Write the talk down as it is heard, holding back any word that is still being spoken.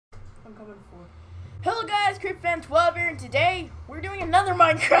I'm coming for. Hello guys, CreepFan12 here, and today we're doing another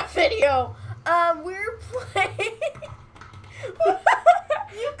Minecraft video. We're playing...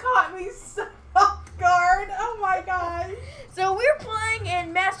 You caught me so off guard. Oh my god. So we're playing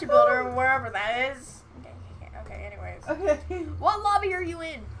in Master Builder, or wherever that is. Okay, anyways. Okay. What lobby are you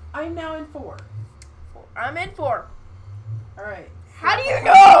in? I'm now in 4. I'm in 4. Alright. How do you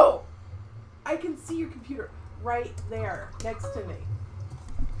know? I can see your computer right there, next to me.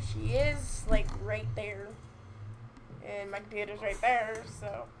 She is, like, right there. And my computer's right there,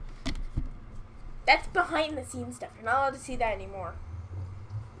 so... That's behind the scenes stuff. You're not allowed to see that anymore.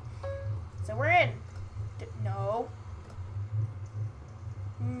 So we're in. No.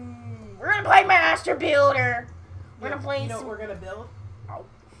 We're gonna play Master Builder. We're gonna play. You know what we're gonna build? Oh,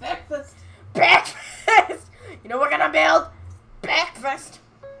 breakfast. Breakfast. You know what we're gonna build? Breakfast.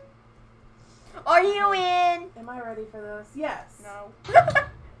 Are you in? Am I ready for this? Yes. No.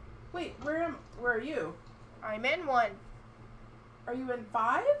 Wait, where are you? I'm in 1. Are you in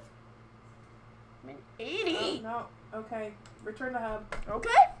 5? I'm in 80. Oh, no. Okay. Return to hub. Okay.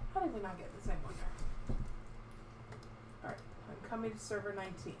 How did we not get the same one there? Alright. I'm coming to server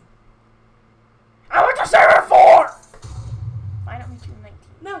 19. I went to server 4! Why don't we do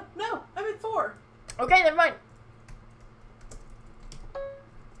 19? No, I'm at 4. Okay, never mind.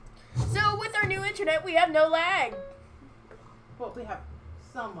 So, with our new internet, we have no lag. Well, we have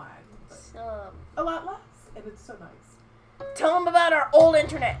some lag. But Some. a lot less, and it's so nice. Tell them about our old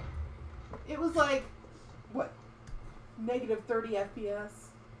internet. It was like, what, negative 30 FPS?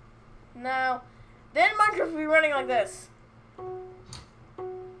 No. Then Minecraft will be running like this.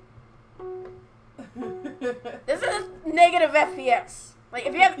 This is negative FPS. Like,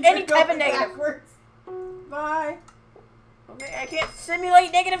 if you have any type of negative. Backwards. Bye. Okay, I can't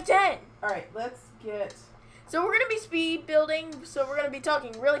simulate negative 10. Alright, let's get... So we're going to be speed building, so we're going to be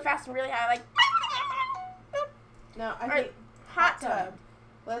talking really fast and really high, like... No, I Alright, think hot tub.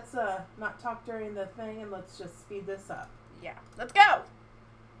 Let's not talk during the thing, and let's just speed this up. Yeah, let's go.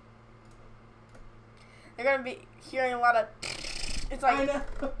 They're going to be hearing a lot of... It's like... I know.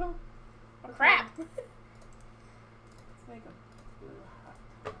 Oh, crap. Let's make a blue hot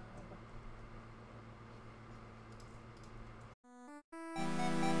tub.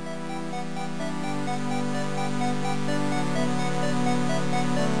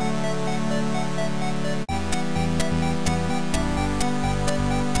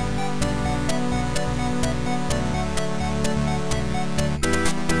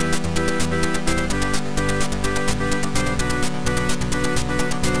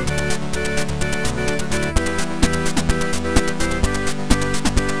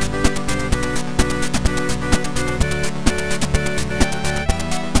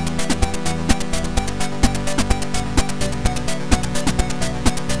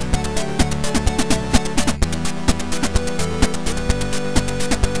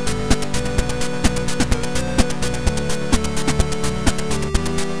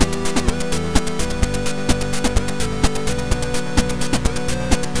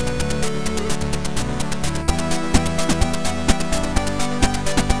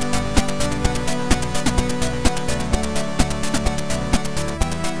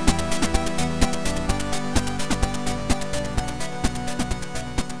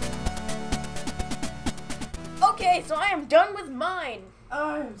 Okay, so I am done with mine.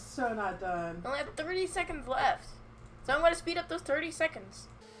 I'm so not done. I only have 30 seconds left. So I'm going to speed up those 30 seconds.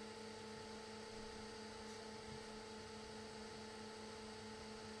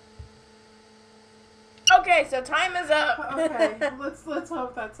 Okay, so time is up. Okay, let's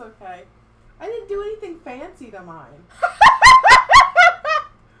hope that's okay. I didn't do anything fancy to mine.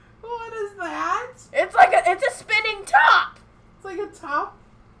 What is that? It's like it's a spinning top. It's like a top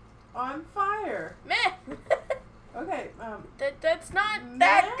on fire. Meh. Okay, That's not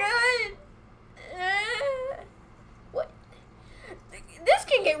that good. What? This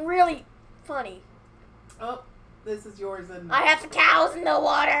can get really funny. oh, this is yours and I have the cows in the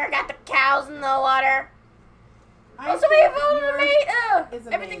water. Got the cows in the water. I Somebody think voted yours me. is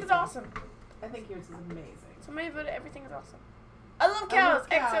Everything is amazing. awesome. I think yours is amazing. Somebody voted everything is awesome. I love cows.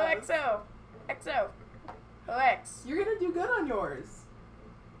 I love cows. XOXO. XO. OX. You're gonna do good on yours.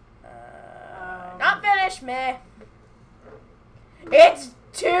 Not finished, meh. It's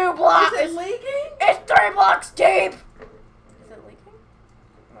 2 blocks. Is it leaking? It's 3 blocks deep. Is it leaking?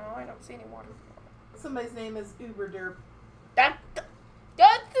 No, I don't see any water. Somebody's name is Uber Derp. That's the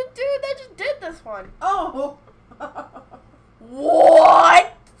dude that just did this one. Oh.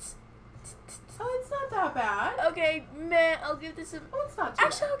 What? Oh, it's not that bad. Okay, meh. I'll give this a. Oh, it's not too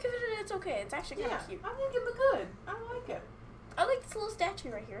Actually, bad. I'll give it. It's okay. It's actually kind of cute. I'm gonna give it a good. I like it. I like this little statue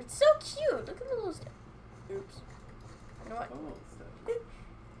right here. It's so cute. Look at the little statue. Oops. You know what? Oh,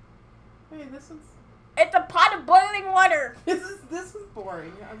 hey, this one's. It's a pot of boiling water. This is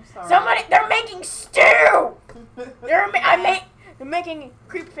boring. I'm sorry. They're making stew. They're making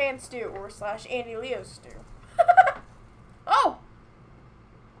Creep Fan stew or / Andy Leo stew. Oh.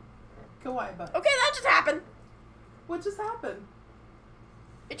 Kawaii butt. Okay, that just happened. What just happened?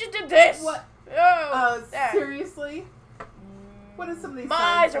 It just did this. What? Oh, seriously? What are some of these? My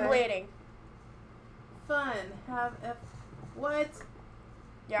eyes are bleeding. Fun. Have F. What?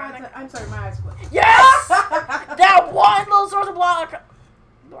 Yeah. I'm sorry, my eyes are bleeding. Yes! That one little source of block.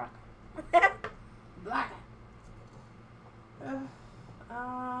 Black. No.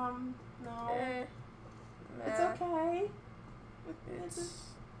 It's okay.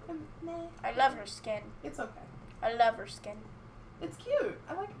 I love her skin. It's okay. I love her skin. It's cute.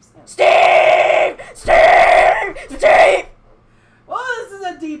 I like her skin. Steve! Oh, this is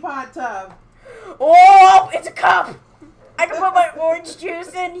a deep hot tub. Oh, it's a cup. I can put my orange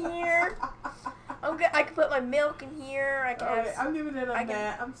juice in here. I can put my milk in here. I can have. I'm giving it a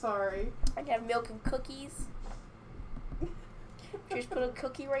mat. I'm sorry. I can have milk and cookies. Just put a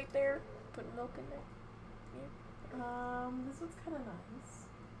cookie right there. Put milk in there. Yeah. This one's kind of nice.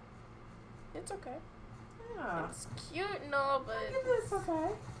 It's okay. Yeah. It's cute and all, but It's okay.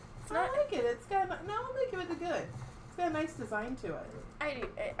 it's not. I like it. It's got I'm gonna give it a good. It's got a nice design to it. I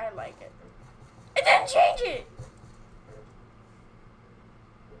like it. It didn't change it.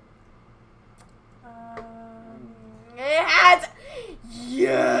 It has.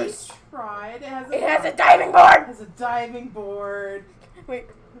 Yes. We tried. It has a diving board. It has a diving board. Wait.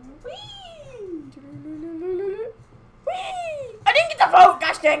 Whee! Whee! I didn't get the vote.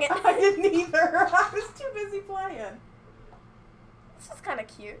 Gosh dang it. I didn't either. I was too busy playing. This is kind of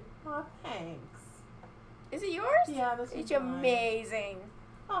cute. Aw, thanks. Is it yours? Yeah, this one's It's amazing.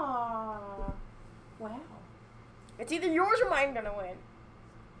 Aw. Wow. It's either yours or mine gonna win.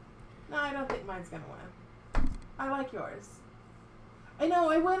 No, I don't think mine's gonna win. I like yours. I know,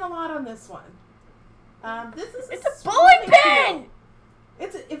 I win a lot on this one. It's a bowling pin!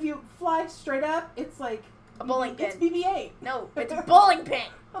 It's if you fly straight up, it's like a bowling pin. It's BB-8. No, it's a bowling pin.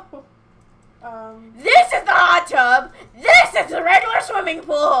 This is the hot tub. This is the regular swimming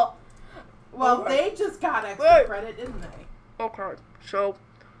pool. Well, they just got extra credit, didn't they? Okay, so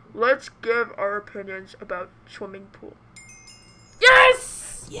let's give our opinions about swimming pool.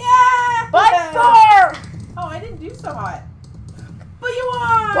 Yes! Yeah! By far! Oh, I didn't do so hot. But you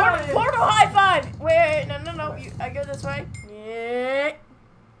won! Portal high five! Wait, no. I go this way. Yeah.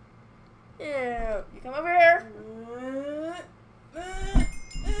 Yeah. You come over here.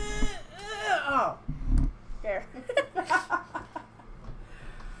 Oh. Here.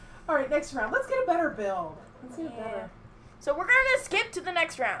 Alright, next round. Let's get a better build. Let's get a better. So we're gonna skip to the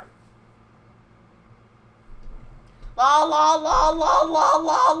next round. La la la la la la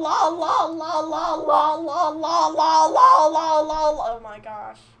la la la la la la la la la la la. Oh my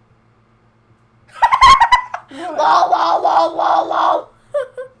gosh. La la la la la.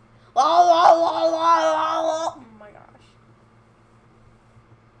 La la la la la la. Oh my gosh.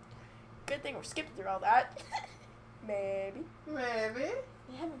 Good thing we're skipping through all that. Maybe. Maybe.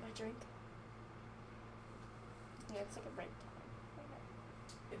 You having my drink? Yeah, it's like a break time.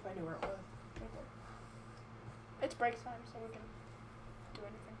 If I knew where it was. Right there. It's break time, so we can do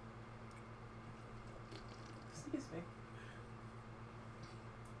anything. Excuse me.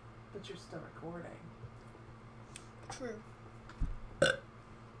 But you're still recording. True.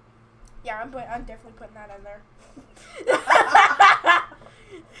 Yeah, I'm definitely putting that in there.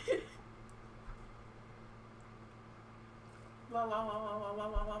 La la la la la la la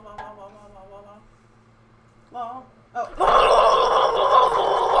la la la la la la la. Oh.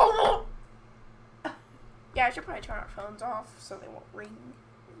 Yeah, I should probably turn our phones off so they won't ring in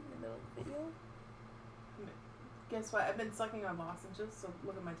the middle of the video. Guess what? I've been sucking on lozenges, so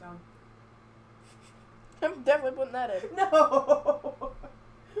look at my tongue. I'm definitely putting that in. No.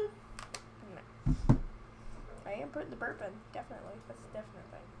 I am putting the burp in. Definitely. That's a definite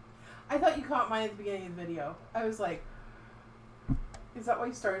thing. I thought you caught mine at the beginning of the video. I was like, is that why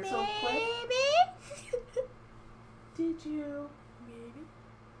you started so quick? Maybe. Did you? Maybe.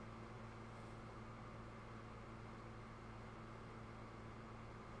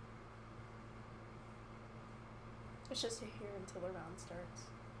 Let's just sit here until the round starts.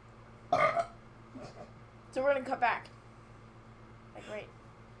 So we're gonna cut back. Like right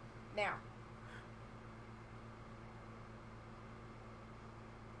now.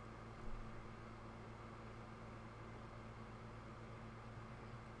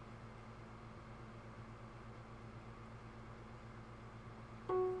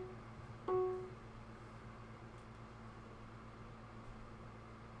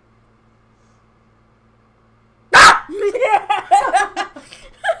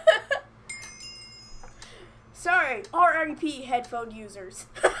 compete, headphone users.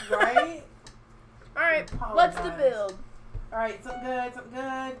 Right? Alright, Apologize. what's the build? Alright, something good, something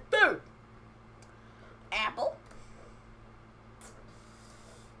good. Boom! Apple.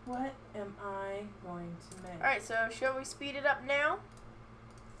 What am I going to make? Alright, so shall we speed it up now?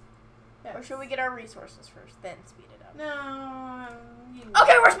 Yes. Or should we get our resources first, then speed it up? No.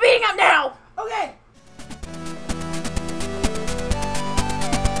 Okay, we're speeding up now! Okay.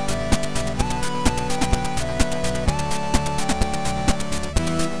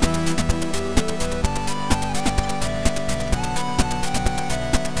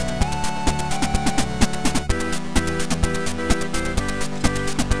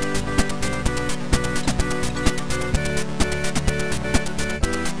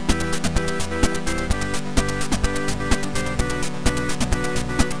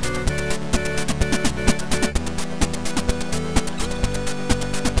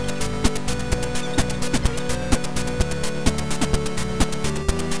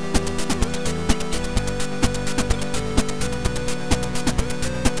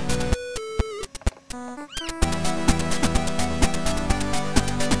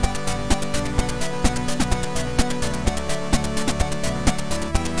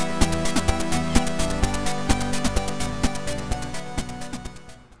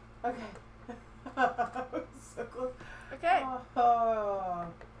 So close. Okay. Oh.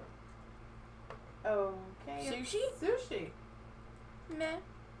 Okay. Sushi? Sushi. Meh.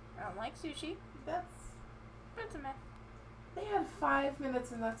 I don't like sushi. That's. It's a meh. They had 5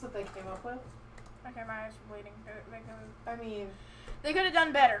 minutes and that's what they came up with. Okay, my eyes are bleeding. I mean. They could have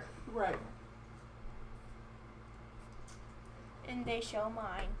done better. Right. And they show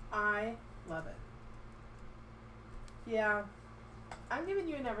mine. I love it. Yeah. I'm giving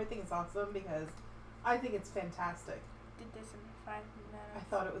you an everything is awesome because I think it's fantastic. Did this in 5 minutes. I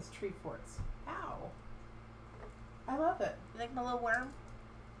thought it was tree forts. Ow. I love it. You like my little worm?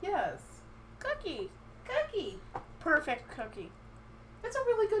 Yes. Cookie. Cookie. Perfect cookie. It's a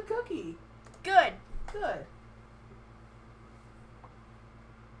really good cookie. Good. Good.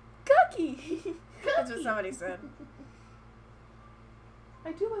 Cookie. That's what somebody said.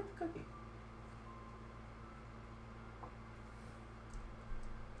 I do like the cookie.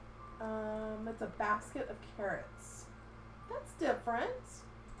 It's a basket of carrots. That's different.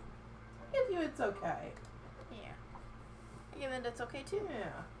 I give you it's okay. Yeah. I give it it's okay too.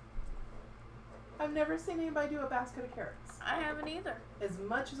 Yeah. I've never seen anybody do a basket of carrots. I haven't either. As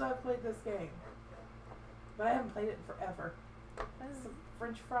much as I've played this game. But I haven't played it in forever. Some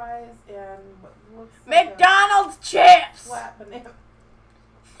French fries and what looks like McDonald's a chips! flat banana.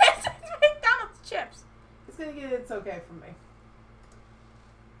 It's McDonald's chips. It's gonna get it's okay from me.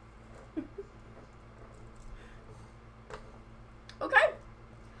 Okay.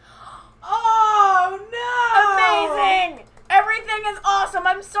 Oh no! Amazing! Everything is awesome.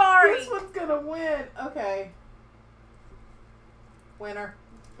 I'm sorry. This one's gonna win. Okay. Winner.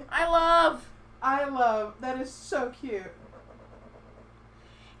 I love. That is so cute.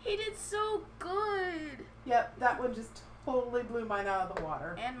 He did so good. Yep, that one just totally blew mine out of the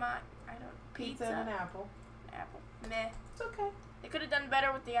water. And my, I don't, Pizza and an apple. Apple. Meh. It's okay. They could have done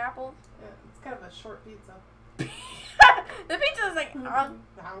better with the apple. Yeah, it's kind of a short pizza. The pizza is like,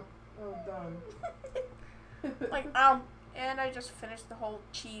 Oh, done. like, and I just finished the whole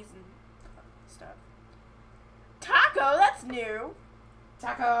cheese and stuff. Taco, that's new.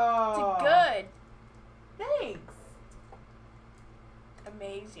 Taco. It's good. Thanks.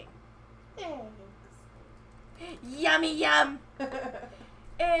 Amazing. Thanks. Yummy yum.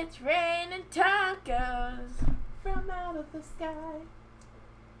 It's raining tacos. From out of the sky.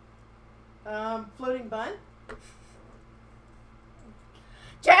 Floating bun.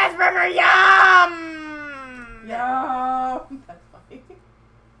 Cheeseburger yum. Yum. That's funny.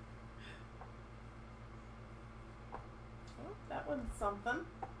 Oh, that one's something.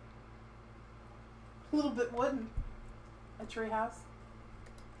 A little bit wooden. A tree house.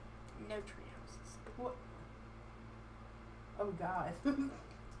 No tree houses. What? Oh God.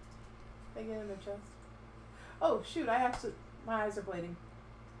 They get in their chest. Oh shoot! My eyes are bleeding.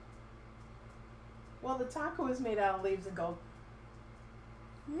 Well, the taco is made out of leaves and gold.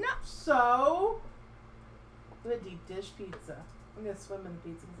 No. So, a deep dish pizza. I'm gonna swim in the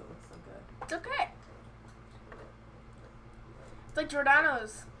pizza because it looks so good. It's okay. It's like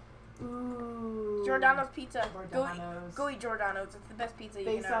Giordano's. Ooh. Giordano's pizza. Giordano's. Go eat Giordano's. It's the best pizza you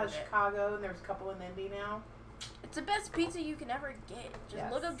Based can out ever of get. Chicago, and there's a couple in Indy now. It's the best pizza you can ever get. Just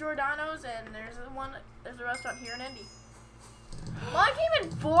Yes. look up Giordano's, and there's a restaurant here in Indy. Well, I came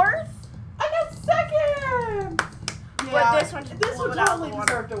in 4th. I got second. Yeah, But this one just this blew one it out of totally the water.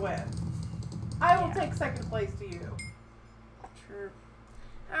 deserved to win. I will Yeah. take second place to you.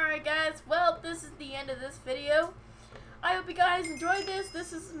 Alright guys, well this is the end of this video. I hope you guys enjoyed this.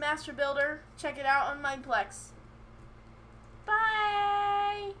 This is Master Builder. Check it out on Mineplex.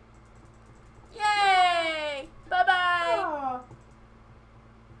 Bye! Yay! Bye-bye! Oh.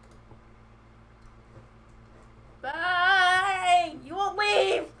 Bye! You won't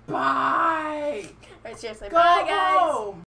leave! Bye. Alright, seriously. Go Bye guys! home.